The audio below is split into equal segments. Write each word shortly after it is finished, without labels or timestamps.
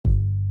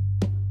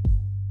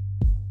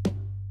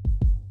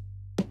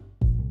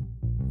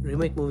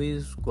Remake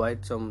movies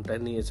quite some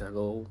 10 years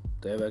ago,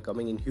 they were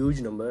coming in huge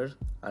numbers,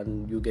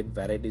 and you get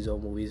varieties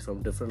of movies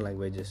from different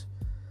languages.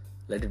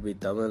 Let it be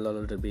Tamil or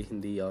let it be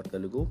Hindi or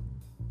Telugu.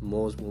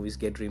 Most movies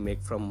get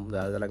remake from the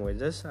other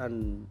languages,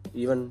 and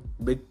even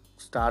big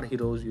star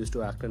heroes used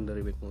to act in the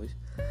remake movies.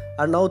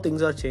 And now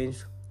things are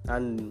changed,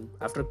 and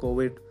after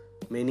COVID,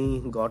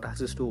 many got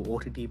access to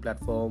OTT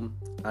platform,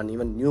 and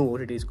even new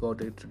OTTs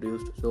got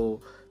introduced.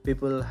 So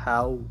people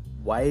have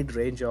wide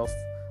range of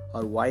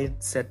or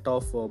wide set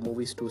of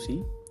movies to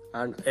see,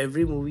 and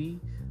every movie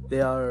they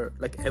are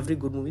like every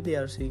good movie they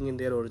are seeing in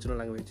their original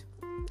language.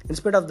 In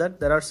spite of that,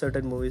 there are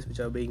certain movies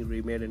which are being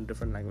remade in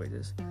different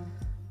languages.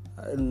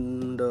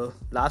 And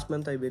last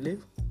month, I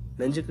believe,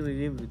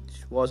 Nenjikiri,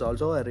 which was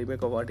also a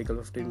remake of Article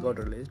 15, got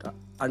released,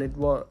 and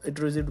it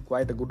received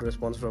quite a good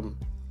response from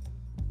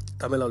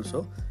Tamil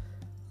also.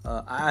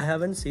 I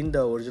haven't seen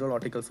the original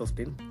Article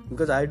 15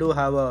 because I do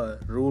have a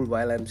rule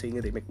while I'm seeing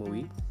a remake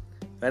movie.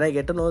 When I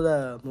get to know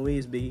the movie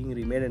is being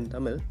remade in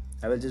Tamil,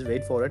 I will just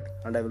wait for it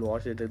and I will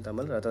watch it in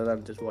Tamil rather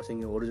than just watching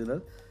the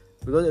original,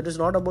 because it is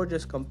not about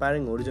just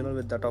comparing original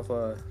with that of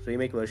a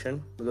remake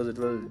version, because it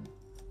will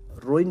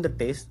ruin the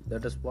taste.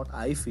 That is what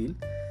I feel,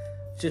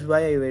 which is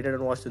why I waited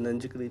and watched the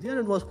Nenjikiri, and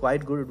it was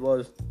quite good. It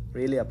was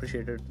really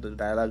appreciated, the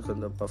dialogues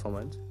and the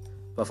performance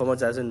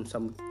as in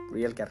some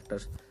real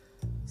characters.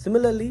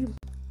 Similarly,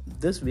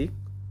 this week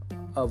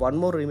one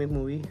more remake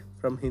movie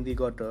from Hindi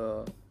got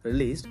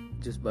released,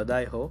 which is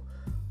Baadhai,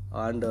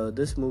 and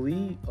this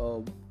movie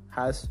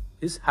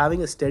is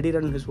having a steady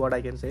run, is what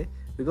I can say,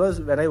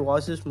 because when I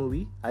watched this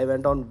movie, I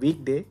went on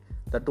weekday,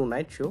 the two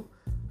night show.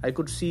 I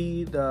could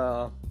see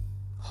the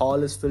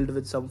hall is filled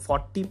with some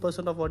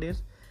 40% of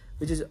audience,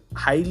 which is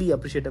highly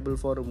appreciable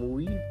for a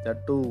movie,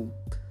 that too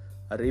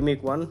a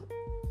remake one.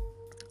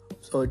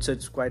 So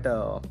it's quite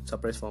a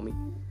surprise for me.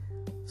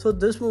 So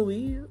this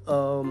movie,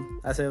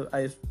 as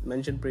I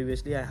mentioned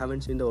previously, I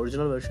haven't seen the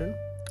original version,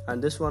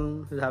 and this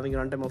one is having a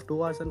runtime of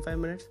 2 hours and 5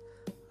 minutes,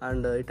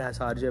 and it has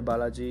RJ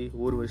Balaji,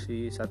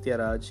 Urvashi,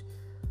 Satyaraj,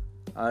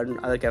 and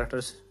other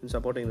characters in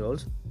supporting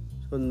roles.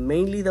 So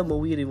mainly the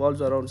movie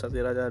revolves around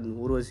Satyaraj and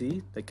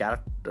Urvashi. The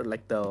character,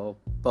 like the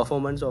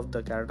performance of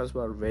the characters,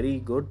 were very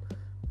good.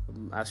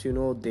 As you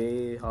know,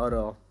 they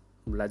are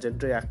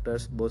legendary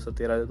actors. Both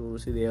Satyaraj and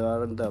Urvashi, they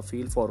are in the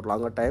field for a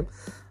longer time,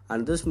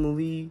 and this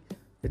movie,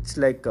 it's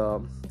like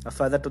a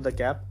feather to the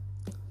cap.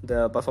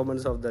 The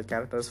performance of the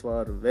characters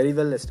were very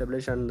well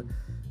established, and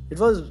it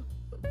was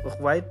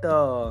quite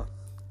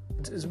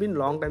it's been a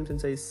long time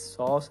since I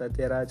saw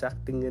Satyaraj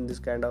acting in this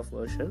kind of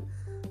version.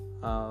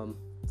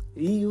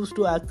 He used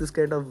to act this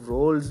kind of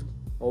roles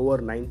over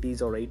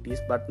 90s or 80s,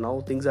 but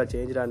now things are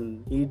changed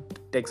and he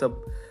takes up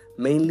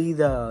mainly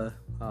the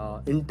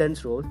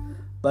intense role.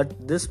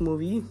 But this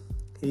movie,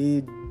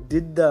 he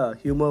did the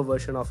humor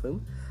version of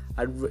him,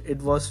 and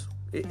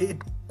it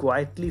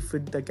quietly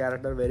fit the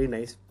character very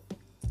nice.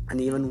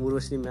 And even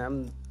Urvashi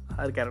ma'am,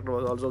 her character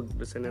was also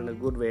written in a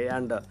good way,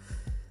 and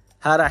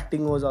her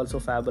acting was also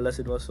fabulous.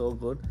 It was so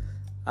good.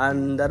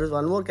 And there is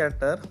one more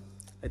character,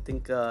 I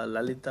think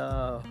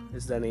Lalita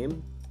is the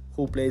name,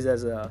 who plays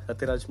as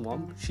Satyaraj's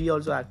mom. She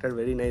also acted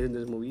very nice in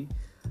this movie.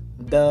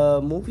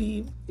 The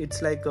movie,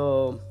 it's like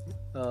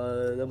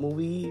the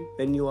movie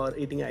when you are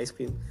eating ice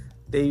cream,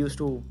 they used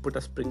to put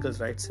a sprinkles,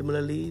 right?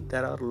 Similarly,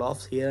 there are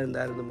laughs here and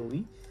there in the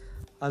movie,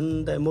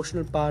 and the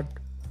emotional part,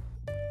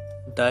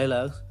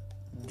 dialogues,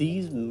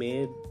 these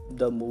made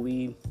the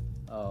movie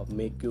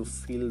make you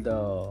feel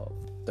the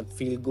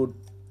feel good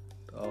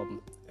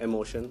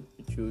emotion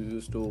which you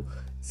used to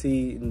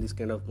see in this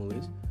kind of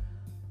movies.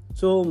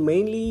 So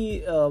mainly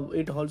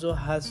it also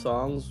has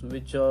songs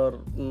which are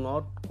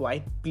not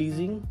quite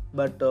pleasing,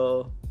 but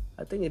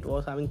I think it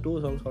was having two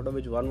songs, out of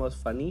which one was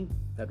funny,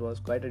 that was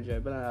quite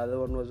enjoyable, and the other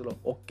one was like,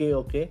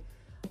 okay.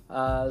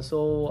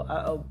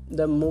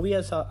 The movie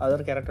has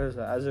other characters,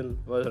 as in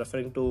was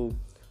referring to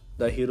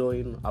the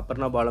heroine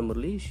Aparna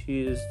Balamurali.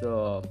 She is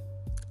the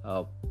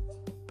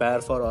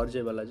pair for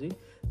RJ Balaji.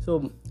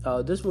 So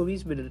this movie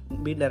is been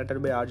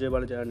directed by RJ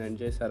Balaji and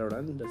NJ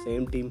Saravanan, the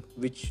same team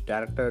which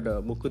directed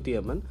Mukkuthi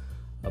Amman.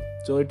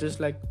 So it is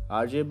like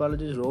RJ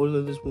Balaji's role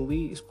in this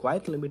movie is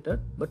quite limited,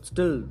 but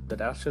still the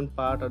direction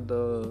part and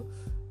the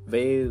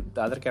way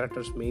the other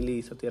characters,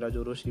 mainly Satyaraj,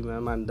 Urvashi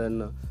ma'am, and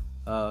then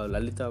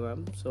Lalita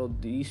ma'am, so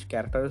these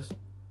characters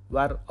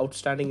were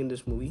outstanding in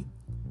this movie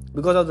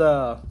because of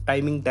the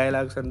timing,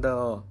 dialogues, and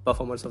the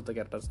performance of the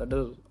characters. That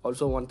is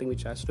also one thing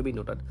which has to be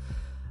noted.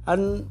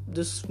 And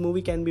this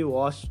movie can be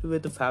watched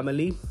with the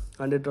family,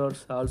 and it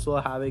was also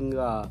having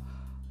a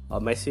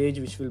message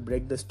which will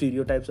break the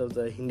stereotypes of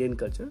the Indian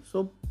culture.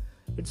 So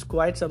it's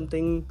quite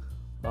something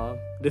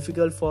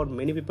difficult for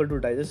many people to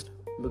digest,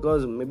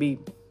 because maybe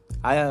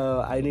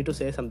I need to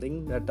say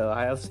something that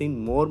I have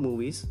seen more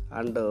movies,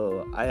 and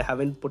I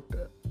haven't put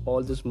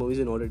all these movies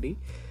in OTT.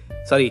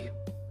 Sorry,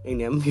 in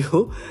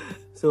Mview.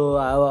 So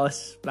I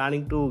was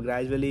planning to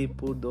gradually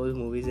put those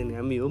movies in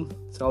Mview.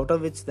 So out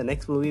of which the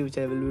next movie which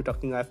I will be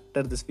talking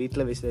after this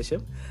Veetla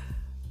vishesham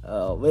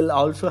will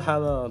also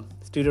have a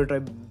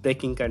stereotype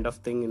breaking kind of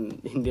thing in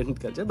Indian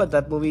culture. But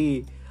that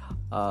movie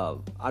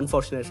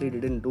Unfortunately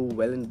didn't do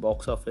well in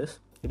box office.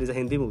 It is a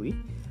Hindi movie.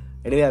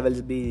 Anyway, I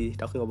will be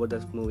talking about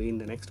this movie in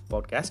the next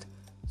podcast.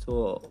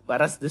 So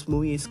whereas this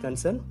movie is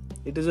concerned,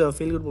 it is a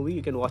feel good movie.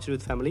 You can watch it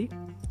with family.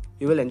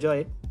 You will enjoy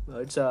it.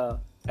 It's a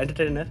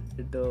entertainer.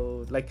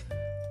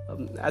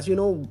 As you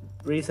know,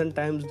 recent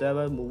times there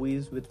were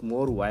movies with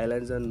more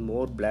violence and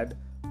more blood,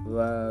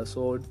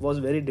 so it was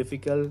very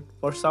difficult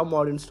for some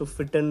audience to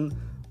fit in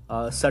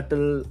a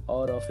subtle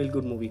or a feel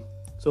good movie.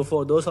 So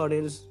for those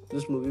audience,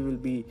 this movie will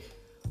be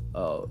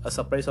a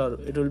surprise, or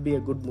it will be a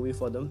good movie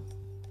for them.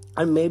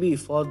 And maybe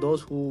for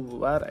those who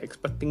were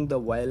expecting the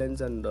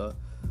violence and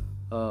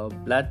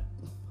blood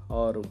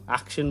or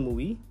action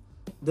movie,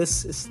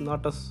 this is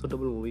not a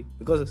suitable movie,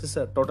 because this is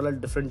a totally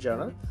different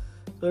genre.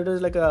 So it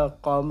is like a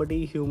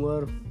comedy,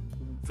 humor,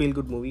 feel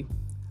good movie,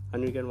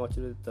 and you can watch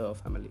it with the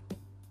family.